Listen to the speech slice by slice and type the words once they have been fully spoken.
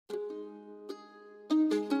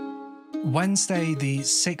Wednesday, the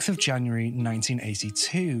 6th of January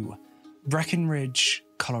 1982, Breckenridge,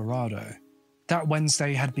 Colorado. That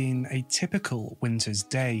Wednesday had been a typical winter's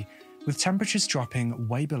day, with temperatures dropping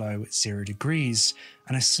way below 0 degrees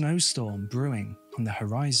and a snowstorm brewing on the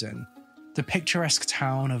horizon. The picturesque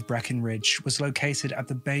town of Breckenridge was located at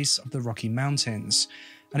the base of the Rocky Mountains,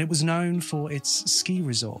 and it was known for its ski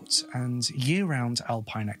resort and year-round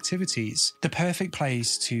alpine activities, the perfect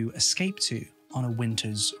place to escape to on a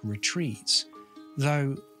winter's retreat.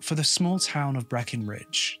 Though, for the small town of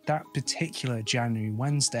Breckenridge, that particular January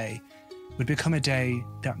Wednesday would become a day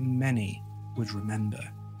that many would remember.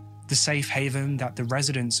 The safe haven that the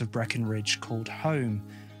residents of Breckenridge called home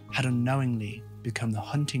had unknowingly become the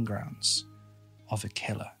hunting grounds of a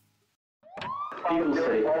killer. People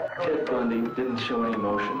say Ted Bundy didn't show any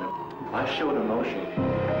emotion. I showed emotion.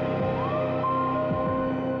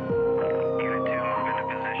 Unit 2, move into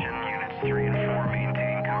position. Units 3 and 4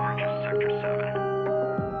 maintain coverage of Sector 7.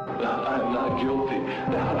 I'm not guilty.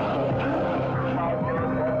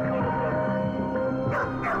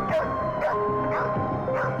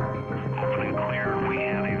 Open and clear. We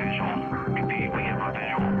have a visual. Repeat, we have a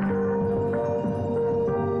visual.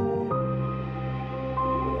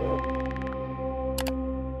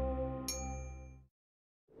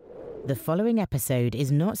 The following episode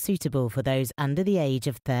is not suitable for those under the age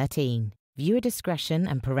of 13. Viewer discretion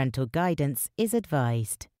and parental guidance is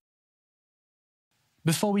advised.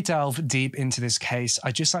 Before we delve deep into this case,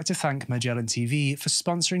 I'd just like to thank Magellan TV for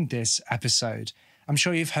sponsoring this episode. I'm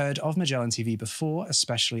sure you've heard of Magellan TV before,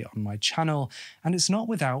 especially on my channel, and it's not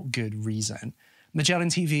without good reason. Magellan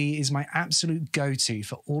TV is my absolute go-to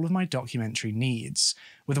for all of my documentary needs.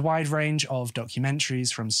 With a wide range of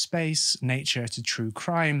documentaries from space, nature to true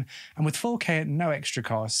crime, and with 4K at no extra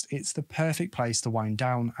cost, it's the perfect place to wind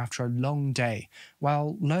down after a long day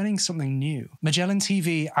while learning something new. Magellan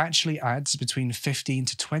TV actually adds between 15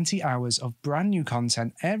 to 20 hours of brand new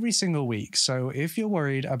content every single week, so if you're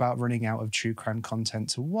worried about running out of true crime content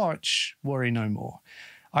to watch, worry no more.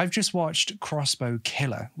 I've just watched Crossbow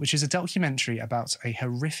Killer, which is a documentary about a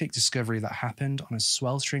horrific discovery that happened on a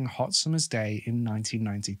sweltering hot summer's day in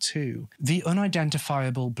 1992. The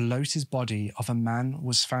unidentifiable bloated body of a man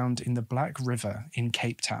was found in the Black River in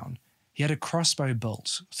Cape Town. He had a crossbow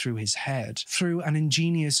bolt through his head. Through an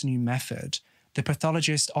ingenious new method, the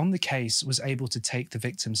pathologist on the case was able to take the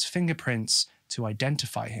victim's fingerprints to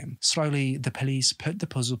identify him. Slowly, the police put the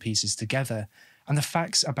puzzle pieces together, and the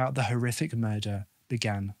facts about the horrific murder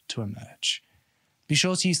began to emerge. Be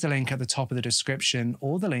sure to use the link at the top of the description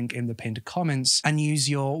or the link in the pinned comments and use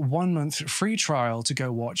your 1-month free trial to go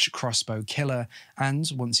watch Crossbow Killer, and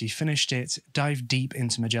once you've finished it, dive deep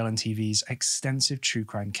into Magellan TV's extensive true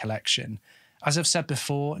crime collection. As I've said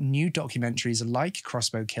before, new documentaries like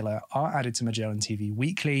Crossbow Killer are added to Magellan TV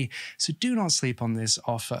weekly, so do not sleep on this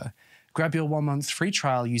offer. Grab your 1-month free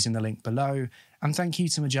trial using the link below, and thank you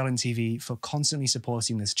to Magellan TV for constantly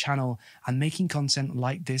supporting this channel and making content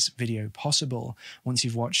like this video possible. Once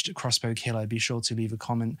you've watched Crossbow Killer, be sure to leave a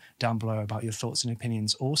comment down below about your thoughts and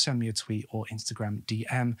opinions, or send me a tweet or Instagram DM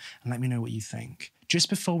and let me know what you think. Just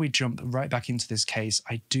before we jump right back into this case,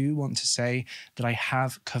 I do want to say that I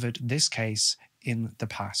have covered this case in the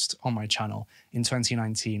past on my channel in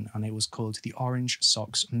 2019, and it was called The Orange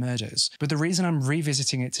Socks Murders. But the reason I'm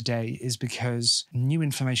revisiting it today is because new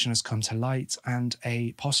information has come to light and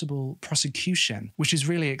a possible prosecution, which is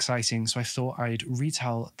really exciting. So I thought I'd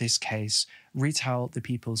retell this case, retell the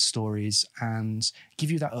people's stories, and give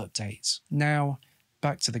you that update. Now,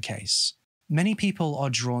 back to the case. Many people are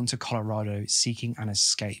drawn to Colorado seeking an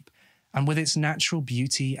escape, and with its natural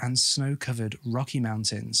beauty and snow-covered Rocky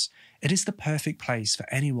Mountains, it is the perfect place for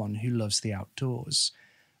anyone who loves the outdoors.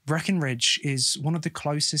 Breckenridge is one of the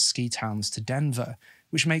closest ski towns to Denver,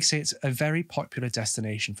 which makes it a very popular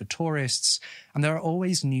destination for tourists, and there are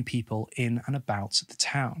always new people in and about the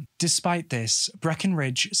town. Despite this,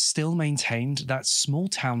 Breckenridge still maintained that small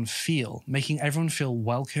town feel, making everyone feel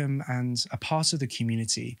welcome and a part of the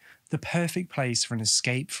community, the perfect place for an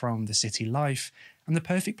escape from the city life, and the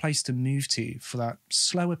perfect place to move to for that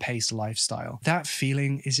slower-paced lifestyle. That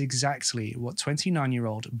feeling is exactly what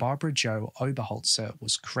 29-year-old Barbara Jo Oberholzer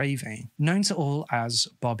was craving. Known to all as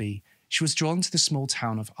Bobby, she was drawn to the small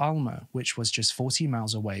town of Alma, which was just 40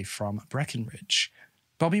 miles away from Breckenridge.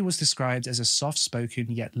 Bobby was described as a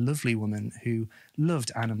soft-spoken yet lovely woman who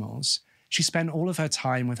loved animals. She spent all of her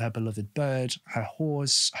time with her beloved bird, her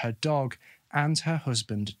horse, her dog, and her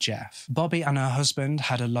husband, Jeff. Bobby and her husband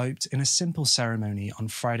had eloped in a simple ceremony on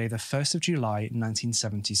Friday the 1st of July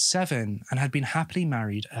 1977 and had been happily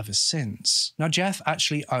married ever since. Now, Jeff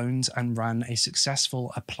actually owned and ran a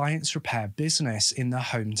successful appliance repair business in the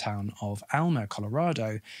hometown of Alma,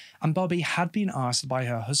 Colorado, and Bobby had been asked by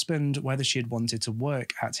her husband whether she had wanted to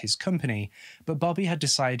work at his company, but Bobby had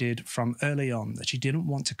decided from early on that she didn't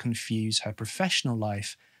want to confuse her professional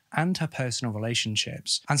life and her personal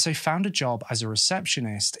relationships, and so found a job as a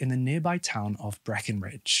receptionist in the nearby town of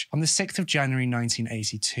Breckenridge. On the 6th of January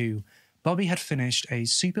 1982, Bobby had finished a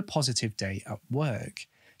super positive day at work.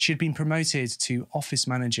 She had been promoted to office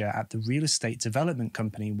manager at the real estate development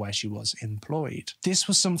company where she was employed. This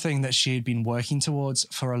was something that she had been working towards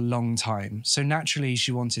for a long time, so naturally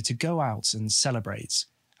she wanted to go out and celebrate.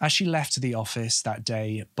 As she left the office that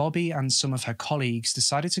day, Bobby and some of her colleagues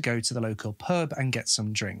decided to go to the local pub and get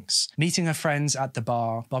some drinks. Meeting her friends at the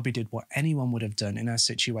bar, Bobby did what anyone would have done in her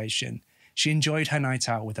situation. She enjoyed her night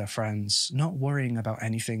out with her friends, not worrying about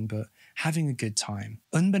anything but having a good time.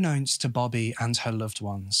 Unbeknownst to Bobby and her loved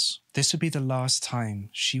ones, this would be the last time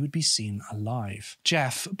she would be seen alive.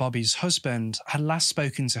 Jeff, Bobby's husband, had last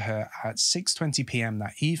spoken to her at 6:20 p.m.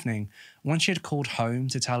 that evening when she had called home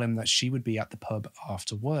to tell him that she would be at the pub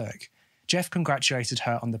after work. Jeff congratulated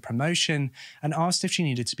her on the promotion and asked if she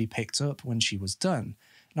needed to be picked up when she was done.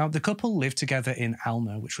 Now, the couple lived together in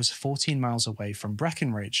Alma, which was 14 miles away from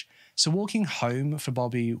Breckenridge, so walking home for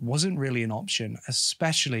Bobby wasn't really an option,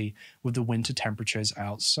 especially with the winter temperatures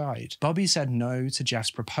outside. Bobby said no to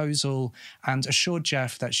Jeff's proposal and assured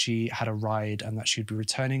Jeff that she had a ride and that she'd be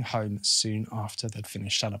returning home soon after they'd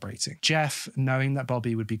finished celebrating. Jeff, knowing that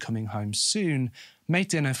Bobby would be coming home soon, made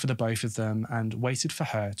dinner for the both of them and waited for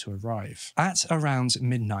her to arrive. At around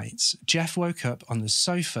midnight, Jeff woke up on the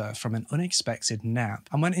sofa from an unexpected nap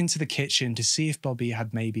and went into the kitchen to see if Bobby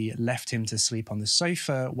had maybe left him to sleep on the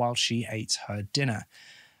sofa while she ate her dinner.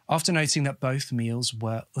 After noting that both meals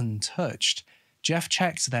were untouched, Jeff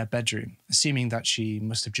checked their bedroom, assuming that she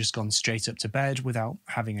must have just gone straight up to bed without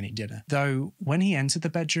having any dinner. Though, when he entered the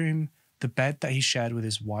bedroom, the bed that he shared with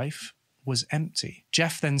his wife was empty.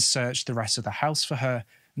 Jeff then searched the rest of the house for her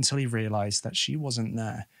until he realised that she wasn't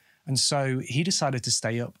there, and so he decided to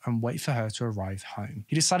stay up and wait for her to arrive home.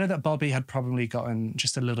 He decided that Bobby had probably gotten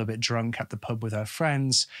just a little bit drunk at the pub with her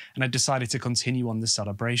friends and had decided to continue on the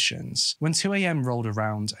celebrations. When 2 a.m. rolled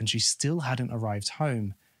around and she still hadn't arrived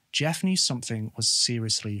home, Jeff knew something was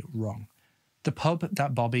seriously wrong. The pub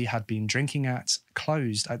that Bobby had been drinking at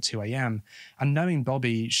closed at 2 a.m, and knowing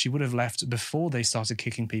Bobby, she would have left before they started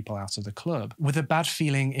kicking people out of the club. With a bad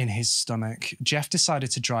feeling in his stomach, Jeff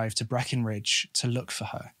decided to drive to Breckenridge to look for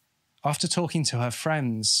her. After talking to her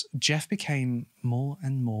friends, Jeff became more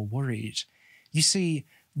and more worried. You see,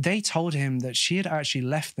 they told him that she had actually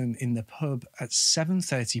left them in the pub at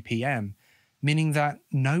 7:30 p.m, meaning that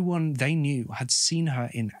no one they knew had seen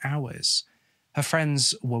her in hours. Her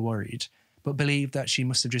friends were worried, but believed that she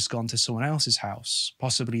must have just gone to someone else's house,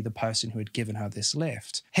 possibly the person who had given her this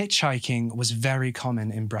lift. Hitchhiking was very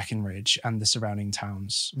common in Breckenridge and the surrounding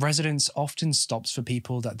towns. Residents often stopped for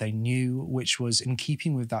people that they knew, which was in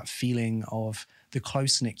keeping with that feeling of the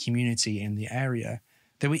close-knit community in the area.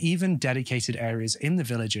 There were even dedicated areas in the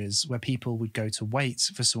villages where people would go to wait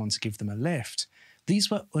for someone to give them a lift.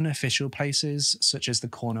 These were unofficial places, such as the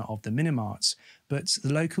corner of the Minimarts, but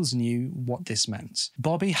the locals knew what this meant.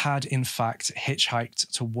 Bobby had, in fact,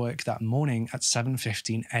 hitchhiked to work that morning at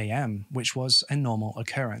 7:15 a.m, which was a normal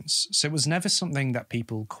occurrence, so it was never something that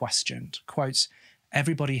people questioned. Quote,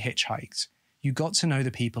 "Everybody hitchhiked. You got to know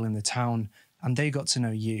the people in the town, and they got to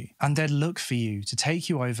know you, and they'd look for you to take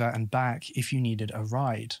you over and back if you needed a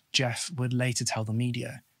ride," Jeff would later tell the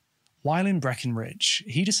media. While in Breckenridge,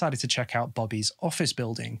 he decided to check out Bobby's office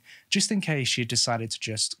building, just in case she had decided to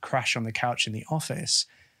just crash on the couch in the office,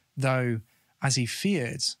 though, as he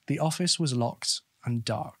feared, the office was locked and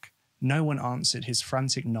dark. No one answered his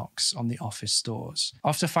frantic knocks on the office doors.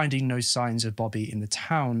 After finding no signs of Bobby in the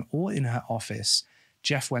town or in her office,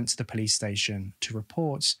 Jeff went to the police station to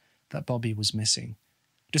report that Bobby was missing.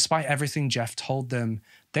 Despite everything Jeff told them,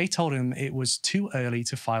 they told him it was too early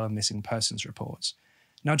to file a missing persons report.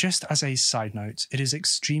 Now, just as a side note, it is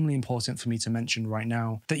extremely important for me to mention right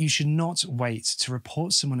now that you should not wait to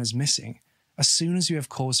report someone as missing. As soon as you have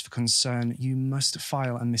cause for concern, you must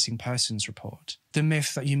file a missing persons report. The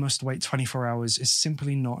myth that you must wait 24 hours is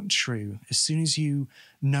simply not true. As soon as you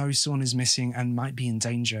know someone is missing and might be in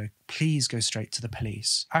danger, please go straight to the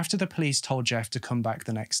police. After the police told Jeff to come back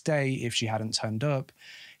the next day if she hadn't turned up,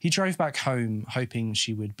 he drove back home hoping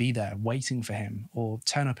she would be there waiting for him or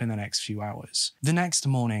turn up in the next few hours. The next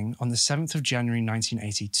morning, on the 7th of January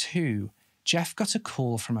 1982, Jeff got a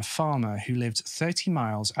call from a farmer who lived 30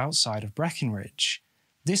 miles outside of Breckenridge.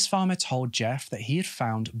 This farmer told Jeff that he had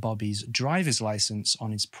found Bobby's driver's license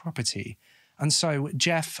on his property, and so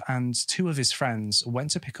Jeff and two of his friends went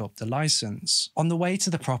to pick up the license. On the way to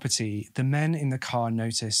the property, the men in the car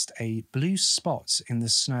noticed a blue spot in the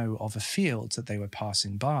snow of a field that they were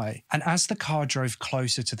passing by. And as the car drove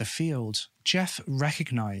closer to the field, Jeff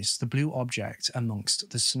recognized the blue object amongst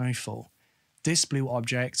the snowfall. This blue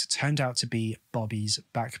object turned out to be Bobby's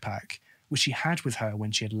backpack, which she had with her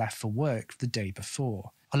when she had left for work the day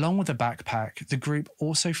before. Along with the backpack, the group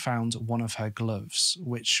also found one of her gloves,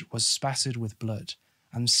 which was spattered with blood,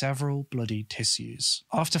 and several bloody tissues.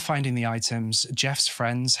 After finding the items, Jeff's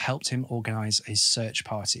friends helped him organise a search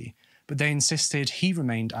party, but they insisted he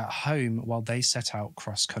remained at home while they set out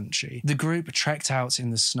cross-country. The group trekked out in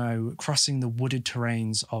the snow, crossing the wooded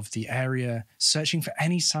terrains of the area, searching for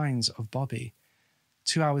any signs of Bobby.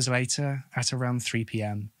 2 hours later, at around 3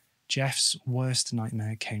 p.m, Jeff's worst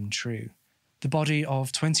nightmare came true. The body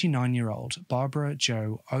of 29-year-old Barbara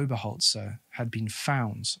Jo Oberholzer had been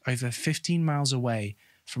found over 15 miles away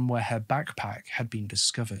from where her backpack had been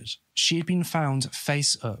discovered. She had been found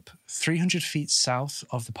face up, 300 feet south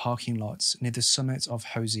of the parking lot near the summit of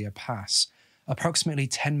Hosier Pass, approximately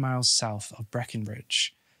 10 miles south of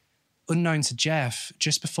Breckenridge. Unknown to Jeff,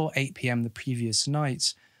 just before 8 p.m. the previous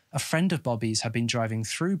night, a friend of Bobby's had been driving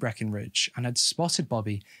through Breckenridge and had spotted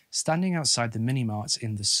Bobby standing outside the mini-mart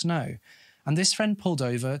in the snow, and this friend pulled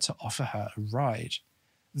over to offer her a ride.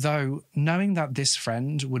 Though, knowing that this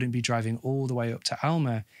friend wouldn't be driving all the way up to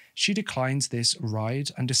Alma, she declined this ride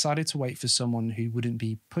and decided to wait for someone who wouldn't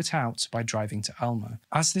be put out by driving to Alma.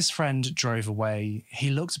 As this friend drove away, he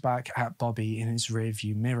looked back at Bobby in his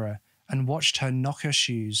rearview mirror and watched her knock her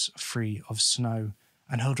shoes free of snow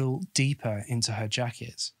and huddle deeper into her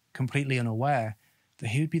jacket, completely unaware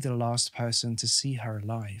that he would be the last person to see her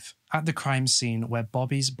alive. At the crime scene where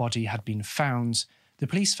Bobby's body had been found, the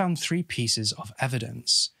police found 3 pieces of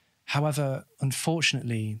evidence. However,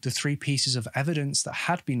 unfortunately, the 3 pieces of evidence that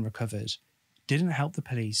had been recovered didn't help the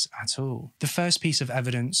police at all. The first piece of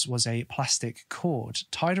evidence was a plastic cord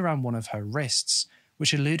tied around one of her wrists,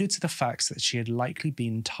 which alluded to the facts that she had likely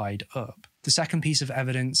been tied up. The second piece of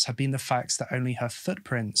evidence had been the facts that only her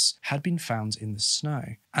footprints had been found in the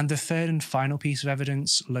snow. And the third and final piece of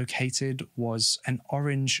evidence located was an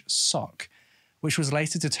orange sock, which was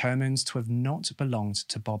later determined to have not belonged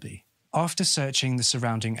to Bobby. After searching the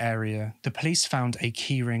surrounding area, the police found a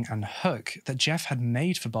keyring and hook that Jeff had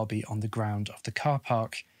made for Bobby on the ground of the car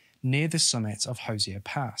park near the summit of Hosier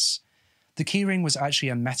Pass. The keyring was actually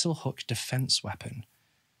a metal hook defense weapon.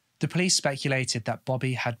 The police speculated that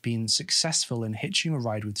Bobby had been successful in hitching a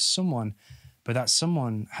ride with someone, but that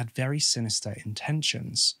someone had very sinister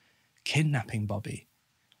intentions, kidnapping Bobby.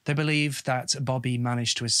 They believed that Bobby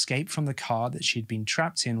managed to escape from the car that she had been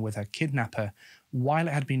trapped in with her kidnapper while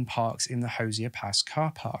it had been parked in the Hosier Pass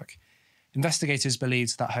car park. Investigators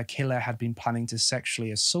believed that her killer had been planning to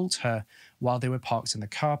sexually assault her while they were parked in the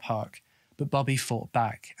car park, but Bobby fought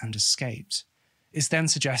back and escaped. It's then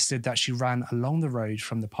suggested that she ran along the road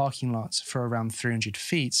from the parking lot for around 300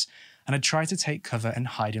 feet and had tried to take cover and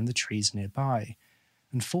hide in the trees nearby.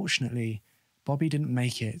 Unfortunately, Bobby didn't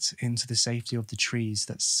make it into the safety of the trees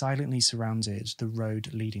that silently surrounded the road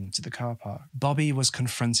leading to the car park. Bobby was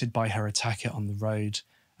confronted by her attacker on the road,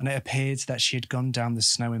 and it appeared that she had gone down the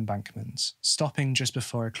snow embankment, stopping just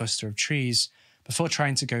before a cluster of trees, before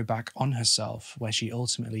trying to go back on herself, where she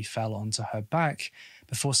ultimately fell onto her back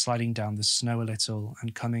before sliding down the snow a little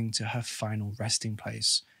and coming to her final resting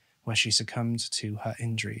place, where she succumbed to her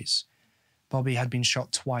injuries. Bobby had been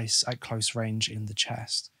shot twice at close range in the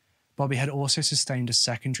chest. Bobby had also sustained a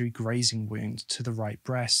secondary grazing wound to the right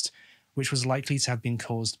breast, which was likely to have been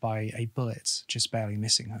caused by a bullet just barely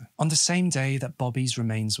missing her. On the same day that Bobby's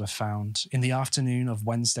remains were found, in the afternoon of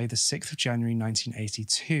Wednesday the 6th of January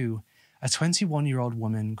 1982, a 21-year-old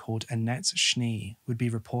woman called Annette Schnee would be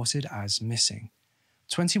reported as missing.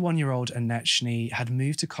 21-year-old Annette Schnee had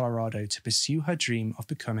moved to Colorado to pursue her dream of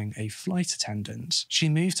becoming a flight attendant. She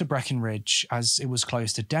moved to Breckenridge as it was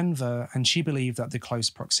close to Denver, and she believed that the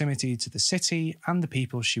close proximity to the city and the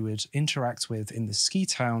people she would interact with in the ski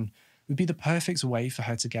town would be the perfect way for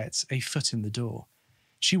her to get a foot in the door.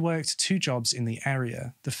 She worked 2 jobs in the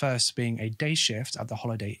area, the first being a day shift at the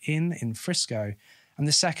Holiday Inn in Frisco, and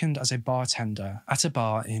the second as a bartender at a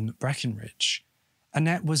bar in Breckenridge.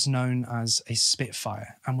 Annette was known as a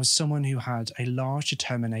Spitfire and was someone who had a large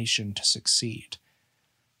determination to succeed.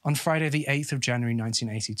 On Friday the 8th of January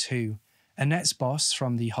 1982, Annette's boss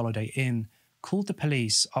from the Holiday Inn called the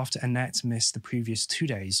police after Annette missed the previous 2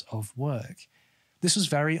 days of work. This was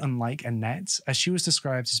very unlike Annette, as she was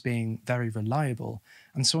described as being very reliable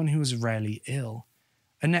and someone who was rarely ill.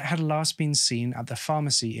 Annette had last been seen at the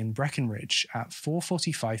pharmacy in Breckenridge at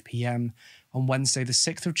 4:45 p.m. on Wednesday the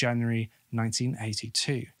 6th of January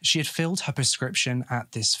 1982. She had filled her prescription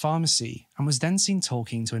at this pharmacy and was then seen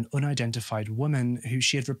talking to an unidentified woman who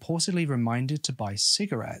she had reportedly reminded to buy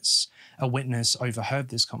cigarettes. A witness overheard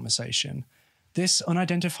this conversation. This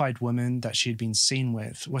unidentified woman that she had been seen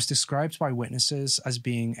with was described by witnesses as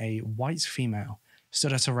being a white female,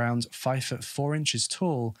 stood at around 5'4"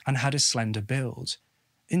 tall, and had a slender build.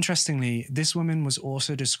 Interestingly, this woman was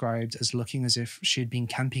also described as looking as if she had been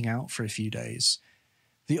camping out for a few days.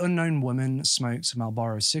 The unknown woman smoked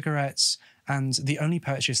Marlboro cigarettes, and the only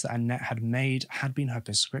purchase that Annette had made had been her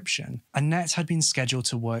prescription. Annette had been scheduled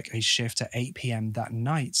to work a shift at 8 p.m. that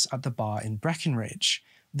night at the bar in Breckenridge,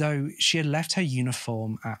 though she had left her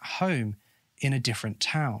uniform at home in a different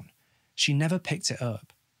town. She never picked it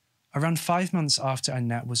up. Around 5 months after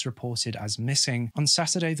Annette was reported as missing, on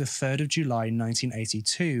Saturday the 3rd of July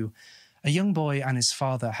 1982, a young boy and his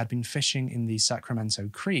father had been fishing in the Sacramento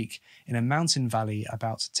Creek in a mountain valley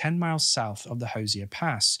about 10 miles south of the Hosier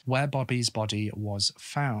Pass, where Bobby's body was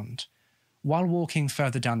found. While walking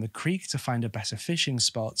further down the creek to find a better fishing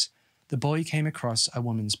spot, the boy came across a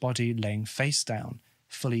woman's body laying face down,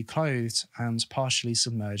 fully clothed and partially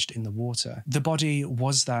submerged in the water. The body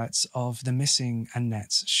was that of the missing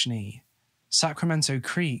Annette Schnee. Sacramento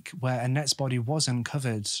Creek, where Annette's body was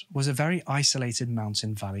uncovered, was a very isolated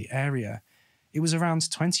mountain valley area. It was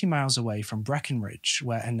around 20 miles away from Breckenridge,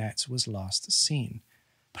 where Annette was last seen.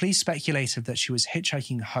 Police speculated that she was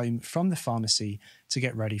hitchhiking home from the pharmacy to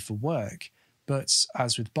get ready for work, but,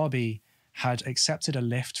 as with Bobby, had accepted a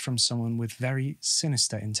lift from someone with very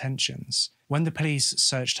sinister intentions. When the police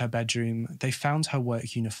searched her bedroom, they found her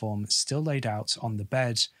work uniform still laid out on the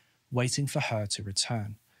bed, waiting for her to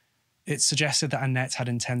return. It suggested that Annette had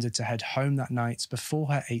intended to head home that night before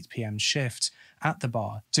her 8 p.m. shift at the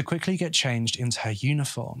bar to quickly get changed into her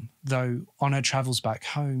uniform, though on her travels back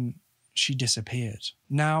home, she disappeared.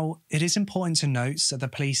 Now, it is important to note that the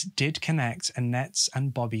police did connect Annette's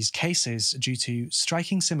and Bobby's cases due to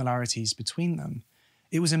striking similarities between them.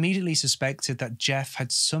 It was immediately suspected that Jeff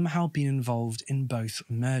had somehow been involved in both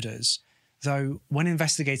murders, though when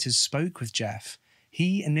investigators spoke with Jeff,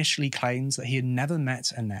 he initially claimed that he had never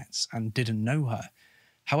met Annette and didn't know her.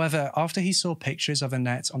 However, after he saw pictures of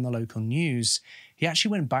Annette on the local news, he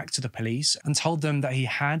actually went back to the police and told them that he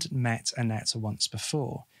had met Annette once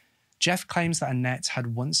before. Jeff claims that Annette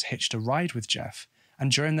had once hitched a ride with Jeff, and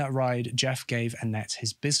during that ride, Jeff gave Annette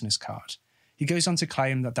his business card. He goes on to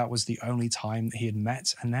claim that that was the only time that he had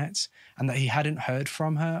met Annette, and that he hadn't heard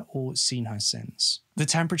from her or seen her since. The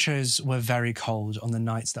temperatures were very cold on the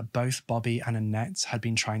nights that both Bobby and Annette had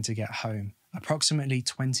been trying to get home, approximately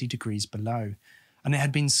 20 degrees below, and it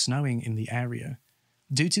had been snowing in the area.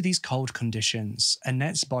 Due to these cold conditions,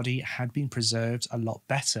 Annette's body had been preserved a lot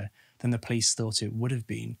better than the police thought it would have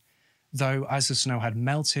been. Though as the snow had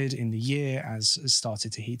melted in the year as it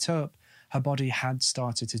started to heat up, her body had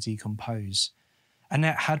started to decompose.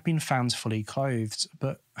 Annette had been found fully clothed,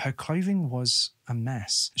 but her clothing was a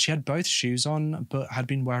mess. She had both shoes on, but had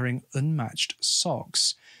been wearing unmatched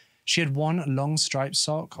socks. She had one long striped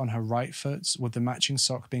sock on her right foot, with the matching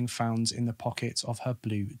sock being found in the pocket of her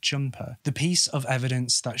blue jumper. The piece of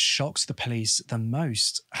evidence that shocked the police the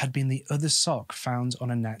most had been the other sock found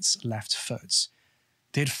on Annette's left foot.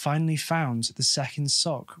 They had finally found the second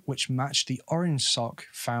sock, which matched the orange sock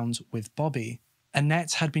found with Bobby.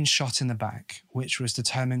 Annette had been shot in the back, which was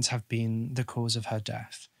determined to have been the cause of her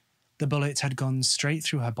death. The bullet had gone straight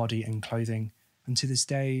through her body and clothing, and to this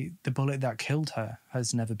day, the bullet that killed her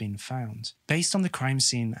has never been found. Based on the crime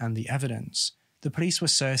scene and the evidence, the police were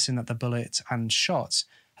certain that the bullet and shot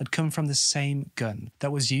had come from the same gun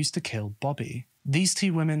that was used to kill Bobby. These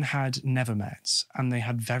two women had never met, and they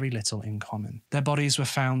had very little in common. Their bodies were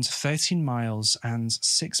found 13 miles and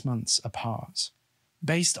 6 months apart.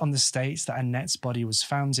 Based on the state that Annette's body was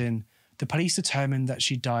found in, the police determined that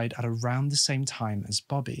she died at around the same time as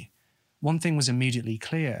Bobby. One thing was immediately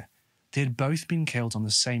clear: they had both been killed on the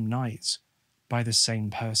same night, by the same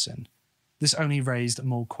person. This only raised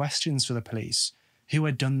more questions for the police. Who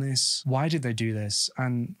had done this? Why did they do this?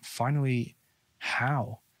 And finally,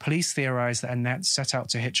 how? Police theorised that Annette set out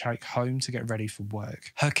to hitchhike home to get ready for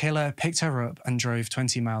work. Her killer picked her up and drove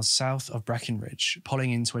 20 miles south of Breckenridge, pulling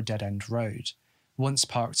into a dead-end road. Once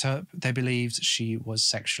parked up, they believed she was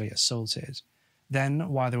sexually assaulted. Then,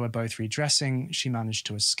 while they were both redressing, she managed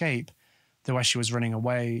to escape, though as she was running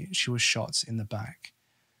away, she was shot in the back.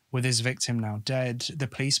 With his victim now dead, the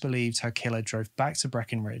police believed her killer drove back to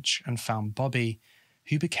Breckenridge and found Bobby,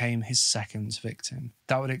 who became his second victim.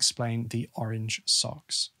 That would explain the orange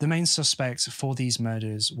socks. The main suspect for these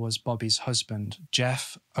murders was Bobby's husband,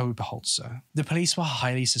 Jeff Oberholzer. The police were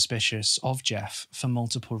highly suspicious of Jeff for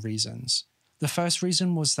multiple reasons. The first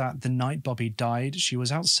reason was that the night Bobby died, she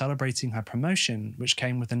was out celebrating her promotion, which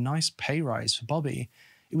came with a nice pay rise for Bobby.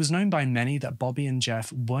 It was known by many that Bobby and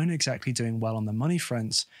Jeff weren't exactly doing well on the money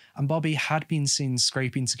front, and Bobby had been seen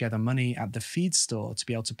scraping together money at the feed store to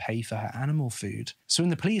be able to pay for her animal food. So in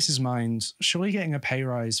the police's mind, surely getting a pay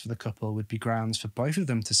rise for the couple would be grounds for both of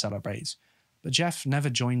them to celebrate, but Jeff never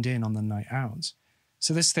joined in on the night out.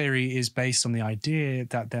 So this theory is based on the idea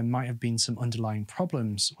that there might have been some underlying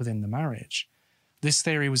problems within the marriage. This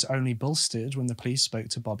theory was only bolstered when the police spoke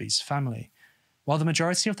to Bobby's family. While the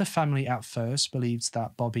majority of the family at first believed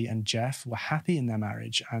that Bobby and Jeff were happy in their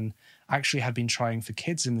marriage and actually had been trying for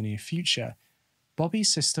kids in the near future,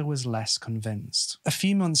 Bobby's sister was less convinced. A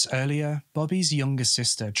few months earlier, Bobby's younger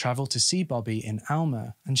sister travelled to see Bobby in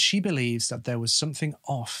Alma, and she believes that there was something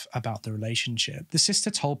off about the relationship. The sister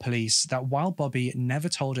told police that while Bobby never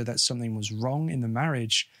told her that something was wrong in the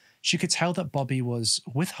marriage, she could tell that Bobby was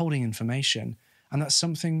withholding information and that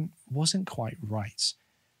something wasn't quite right.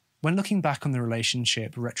 When looking back on the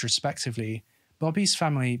relationship retrospectively, Bobby's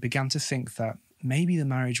family began to think that maybe the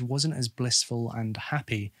marriage wasn't as blissful and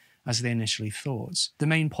happy as they initially thought. The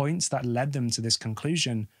main point that led them to this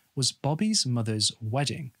conclusion was Bobby's mother's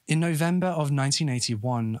wedding. In November of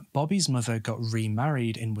 1981, Bobby's mother got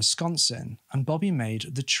remarried in Wisconsin, and Bobby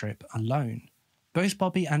made the trip alone. Both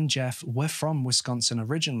Bobby and Jeff were from Wisconsin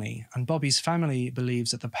originally, and Bobby's family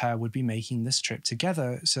believes that the pair would be making this trip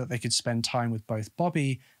together so that they could spend time with both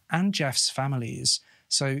Bobby and Jeff's families,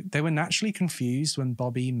 so they were naturally confused when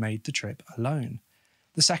Bobby made the trip alone.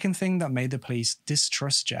 The second thing that made the police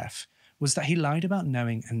distrust Jeff was that he lied about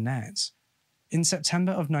knowing Annette. In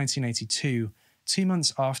September of 1982, 2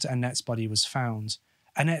 months after Annette's body was found,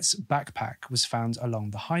 Annette's backpack was found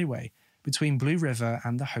along the highway between Blue River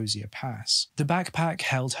and the Hosier Pass. The backpack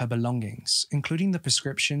held her belongings, including the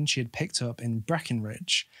prescription she had picked up in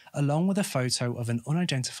Breckenridge, along with a photo of an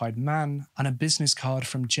unidentified man and a business card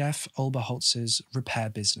from Jeff Oberholzer's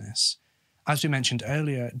repair business. As we mentioned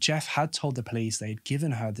earlier, Jeff had told the police they had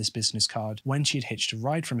given her this business card when she had hitched a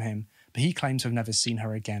ride from him, but he claimed to have never seen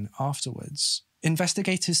her again afterwards.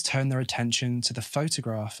 Investigators turned their attention to the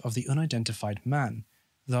photograph of the unidentified man,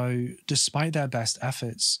 though, despite their best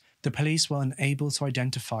efforts, the police were unable to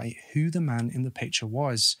identify who the man in the picture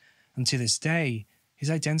was, and to this day, his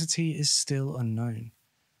identity is still unknown.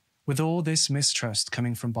 With all this mistrust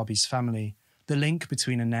coming from Bobby's family, the link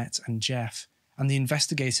between Annette and Jeff, and the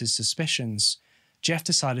investigators' suspicions, Jeff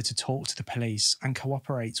decided to talk to the police and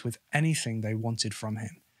cooperate with anything they wanted from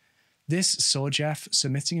him. This saw Jeff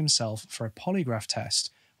submitting himself for a polygraph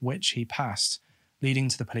test, which he passed, leading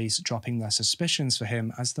to the police dropping their suspicions for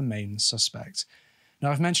him as the main suspect. Now,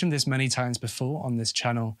 I've mentioned this many times before on this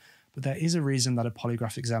channel, but there is a reason that a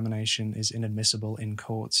polygraph examination is inadmissible in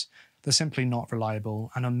court. They're simply not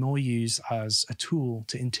reliable and are more used as a tool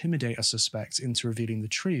to intimidate a suspect into revealing the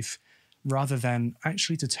truth, rather than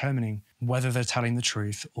actually determining whether they're telling the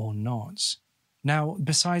truth or not. Now,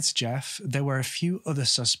 besides Jeff, there were a few other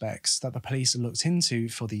suspects that the police looked into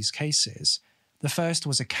for these cases. The first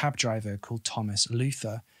was a cab driver called Thomas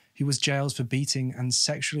Luther, who was jailed for beating and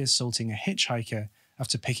sexually assaulting a hitchhiker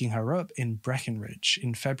after picking her up in Breckenridge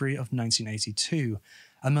in February of 1982,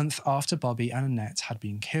 a month after Bobby and Annette had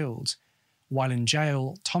been killed. While in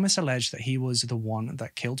jail, Thomas alleged that he was the one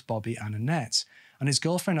that killed Bobby and Annette, and his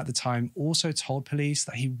girlfriend at the time also told police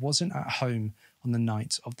that he wasn't at home on the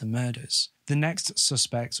night of the murders. The next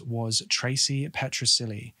suspect was Tracy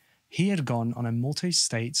Petrosilli. He had gone on a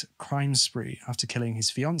multi-state crime spree after killing his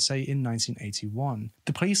fiancée in 1981.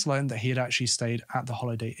 The police learned that he had actually stayed at the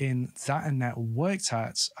Holiday Inn that Annette worked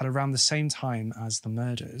at around the same time as the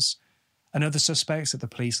murders. Another suspect that the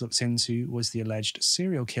police looked into was the alleged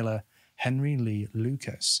serial killer Henry Lee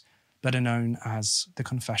Lucas, better known as the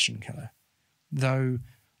Confession Killer. Though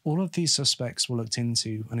all of these suspects were looked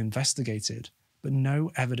into and investigated, but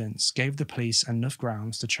no evidence gave the police enough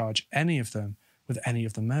grounds to charge any of them with any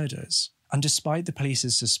of the murders. And despite the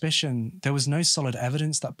police's suspicion, there was no solid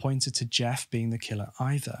evidence that pointed to Jeff being the killer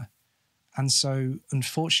either. And so,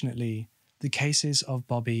 unfortunately, the cases of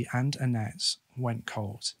Bobby and Annette went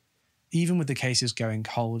cold. Even with the cases going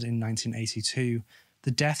cold in 1982,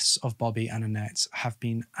 the deaths of Bobby and Annette have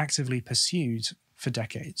been actively pursued for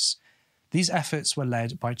decades. These efforts were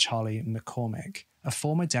led by Charlie McCormick, a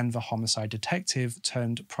former Denver homicide detective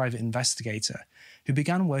turned private investigator who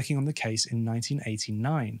began working on the case in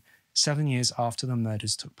 1989, 7 years after the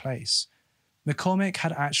murders took place. McCormick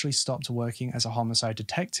had actually stopped working as a homicide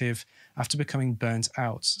detective after becoming burnt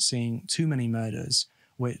out, seeing too many murders,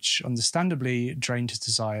 which understandably drained his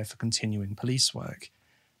desire for continuing police work.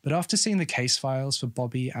 But after seeing the case files for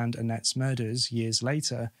Bobby and Annette's murders years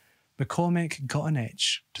later, McCormick got an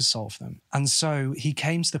itch to solve them. And so he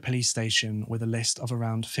came to the police station with a list of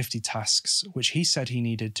around 50 tasks, which he said he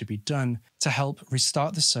needed to be done to help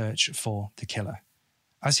restart the search for the killer.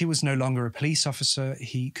 As he was no longer a police officer,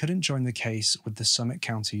 he couldn't join the case with the Summit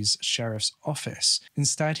County's Sheriff's Office.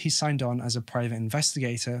 Instead, he signed on as a private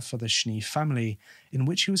investigator for the Schnee family, in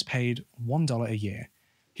which he was paid $1 a year.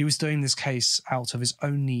 He was doing this case out of his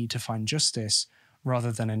own need to find justice,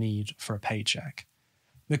 rather than a need for a paycheck.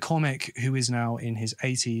 McCormick, who is now in his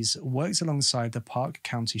 80s, worked alongside the Park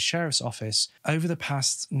County Sheriff's Office over the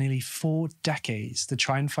past nearly 4 decades to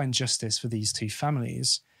try and find justice for these two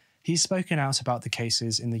families. He's spoken out about the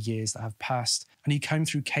cases in the years that have passed, and he combed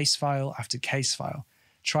through case file after case file,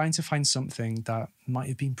 trying to find something that might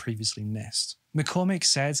have been previously missed. McCormick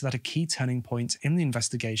said that a key turning point in the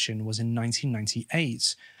investigation was in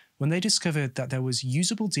 1998, when they discovered that there was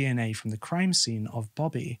usable DNA from the crime scene of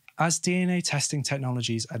Bobby. As DNA testing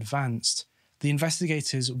technologies advanced, the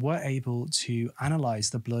investigators were able to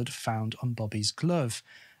analyze the blood found on Bobby's glove,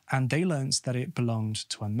 and they learned that it belonged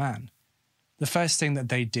to a man. The first thing that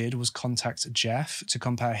they did was contact Jeff to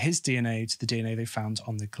compare his DNA to the DNA they found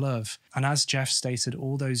on the glove. And as Jeff stated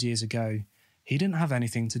all those years ago, he didn't have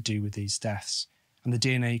anything to do with these deaths, and the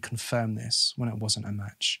DNA confirmed this when it wasn't a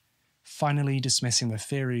match, finally dismissing the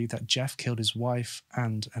theory that Jeff killed his wife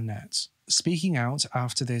and Annette. Speaking out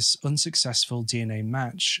after this unsuccessful DNA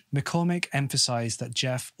match, McCormick emphasized that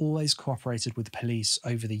Jeff always cooperated with police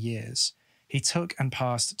over the years. He took and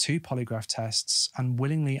passed 2 polygraph tests and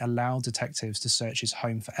willingly allowed detectives to search his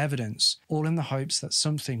home for evidence, all in the hopes that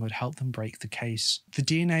something would help them break the case. The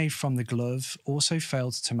DNA from the glove also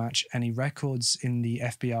failed to match any records in the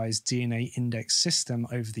FBI's DNA index system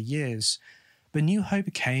over the years, but new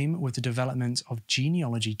hope came with the development of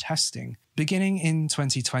genealogy testing. Beginning in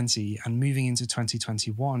 2020 and moving into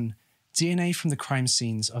 2021, DNA from the crime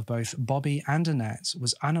scenes of both Bobby and Annette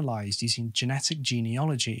was analysed using genetic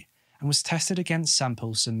genealogy and was tested against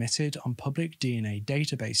samples submitted on public DNA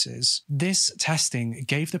databases. This testing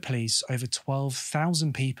gave the police over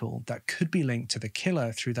 12,000 people that could be linked to the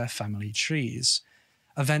killer through their family trees.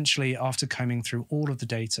 Eventually, after combing through all of the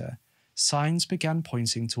data, signs began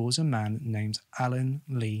pointing towards a man named Alan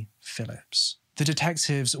Lee Phillips. The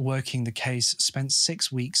detectives working the case spent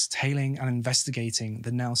 6 weeks tailing and investigating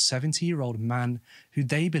the now 70-year-old man who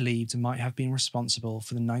they believed might have been responsible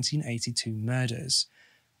for the 1982 murders.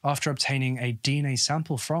 After obtaining a DNA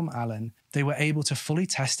sample from Alan, they were able to fully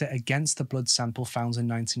test it against the blood sample found in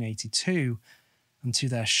 1982, and to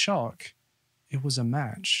their shock, it was a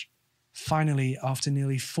match. Finally, after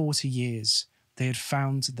nearly 40 years, they had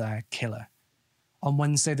found their killer. On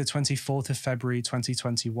Wednesday, the 24th of February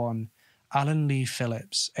 2021, Alan Lee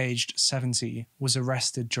Phillips, aged 70, was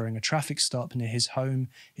arrested during a traffic stop near his home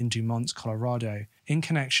in Dumont, Colorado, in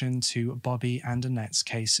connection to Bobby and Annette's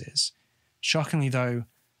cases. Shockingly, though,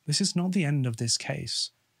 this is not the end of this case.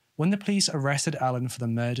 When the police arrested Alan for the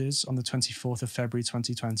murders on the 24th of February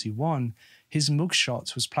 2021, his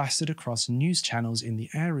mugshot was plastered across news channels in the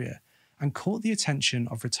area and caught the attention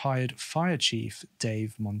of retired fire chief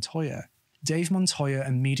Dave Montoya. Dave Montoya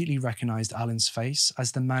immediately recognized Alan's face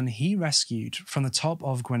as the man he rescued from the top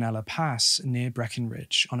of Guanella Pass near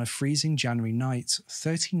Breckenridge on a freezing January night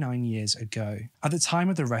 39 years ago. At the time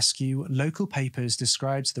of the rescue, local papers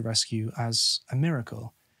described the rescue as a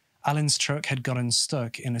miracle. Alan's truck had gotten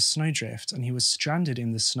stuck in a snowdrift and he was stranded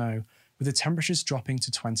in the snow with the temperatures dropping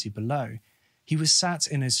to 20 below. He was sat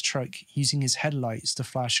in his truck using his headlights to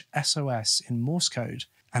flash SOS in Morse code,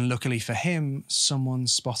 and luckily for him, someone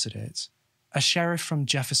spotted it. A sheriff from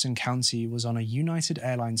Jefferson County was on a United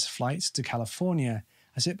Airlines flight to California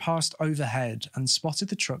as it passed overhead and spotted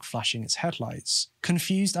the truck flashing its headlights.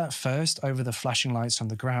 Confused at first over the flashing lights on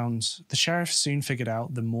the ground, the sheriff soon figured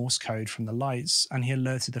out the Morse code from the lights and he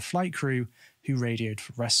alerted the flight crew, who radioed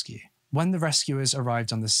for rescue. When the rescuers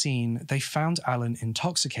arrived on the scene, they found Alan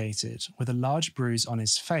intoxicated with a large bruise on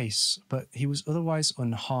his face, but he was otherwise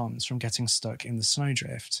unharmed from getting stuck in the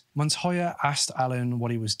snowdrift. Montoya asked Alan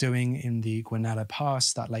what he was doing in the Guanella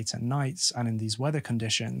Pass that late at night and in these weather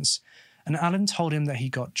conditions, and Alan told him that he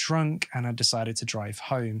got drunk and had decided to drive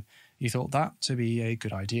home. He thought that to be a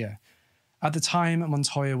good idea. At the time,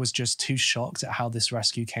 Montoya was just too shocked at how this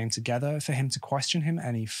rescue came together for him to question him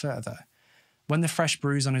any further. When the fresh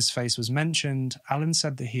bruise on his face was mentioned, Alan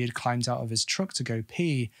said that he had climbed out of his truck to go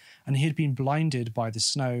pee and he had been blinded by the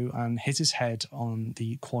snow and hit his head on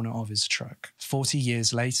the corner of his truck. 40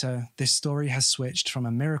 years later, this story has switched from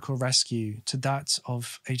a miracle rescue to that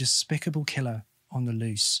of a despicable killer on the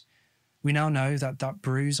loose. We now know that that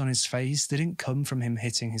bruise on his face didn't come from him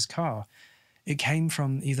hitting his car. It came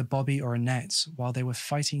from either Bobby or Annette while they were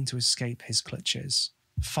fighting to escape his clutches.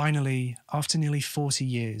 Finally, after nearly 40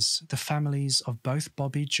 years, the families of both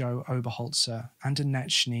Bobby Joe Oberholzer and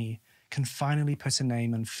Annette Schnee can finally put a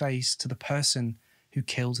name and face to the person who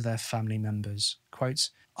killed their family members.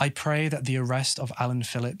 Quote, "I pray that the arrest of Alan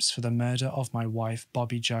Phillips for the murder of my wife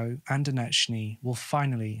Bobby Joe and Annette Schnee will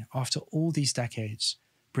finally, after all these decades,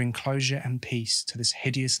 bring closure and peace to this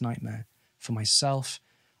hideous nightmare for myself,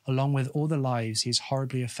 along with all the lives he has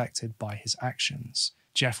horribly affected by his actions,"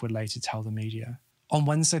 Jeff would later tell the media. On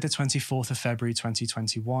Wednesday, the 24th of February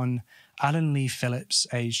 2021, Alan Lee Phillips,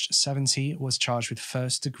 aged 70, was charged with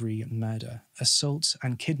first-degree murder, assault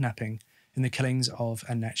and kidnapping in the killings of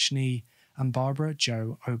Annette Schnee and Barbara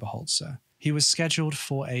Joe Oberholzer. He was scheduled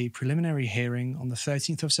for a preliminary hearing on the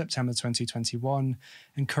 13th of September 2021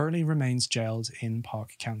 and currently remains jailed in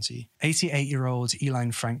Park County. 88-year-old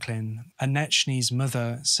Elaine Franklin, Annette Schnee's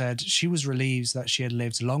mother, said she was relieved that she had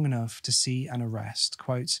lived long enough to see an arrest.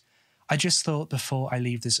 Quote, "I just thought before I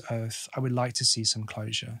leave this earth, I would like to see some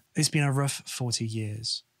closure. It's been a rough 40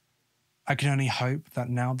 years. I can only hope that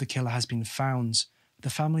now the killer has been found, the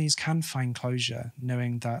families can find closure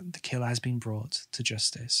knowing that the killer has been brought to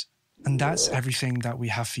justice." And that's everything that we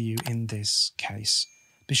have for you in this case.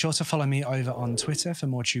 Be sure to follow me over on Twitter for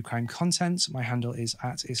more true crime content. My handle is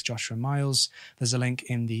 @It'sJoshuaMiles. There's a link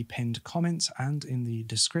in the pinned comment and in the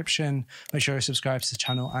description. Make sure you subscribe to the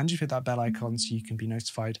channel and you hit that bell icon so you can be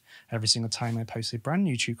notified every single time I post a brand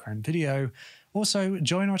new true crime video. Also,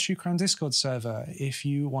 join our True Crime Discord server if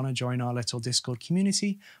you want to join our little Discord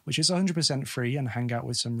community, which is 100% free, and hang out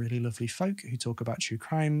with some really lovely folk who talk about true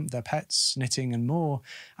crime, their pets, knitting and more.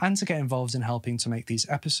 And to get involved in helping to make these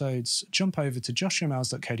episodes, jump over to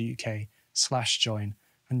joshuamiles.co.uk/join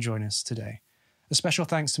and join us today. A special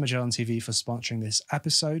thanks to Magellan TV for sponsoring this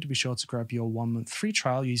episode. Be sure to grab your 1-month free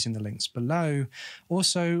trial using the links below.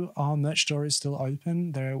 Also, our merch store is still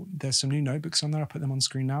open. There's some new notebooks on there. I'll put them on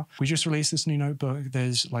screen now. We just released this new notebook.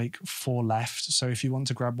 There's like 4 left. So if you want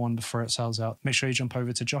to grab one before it sells out, make sure you jump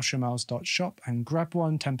over to joshuamiles.shop and grab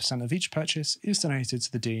one. 10% of each purchase is donated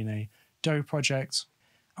to the DNA Doe Project.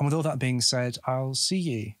 And with all that being said, I'll see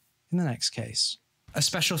you in the next case. A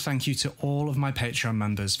special thank you to all of my Patreon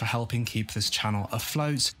members for helping keep this channel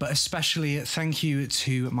afloat, but especially thank you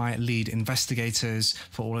to my lead investigators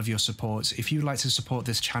for all of your support. If you'd like to support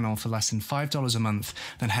this channel for less than $5 a month,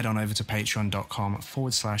 then head on over to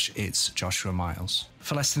patreon.com/itsjoshuamiles.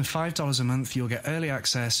 For less than $5 a month, you'll get early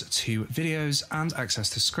access to videos and access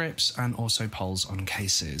to scripts and also polls on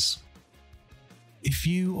cases. If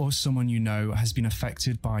you or someone you know has been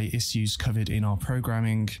affected by issues covered in our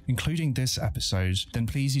programming, including this episode, then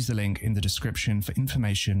please use the link in the description for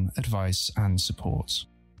information, advice, and support.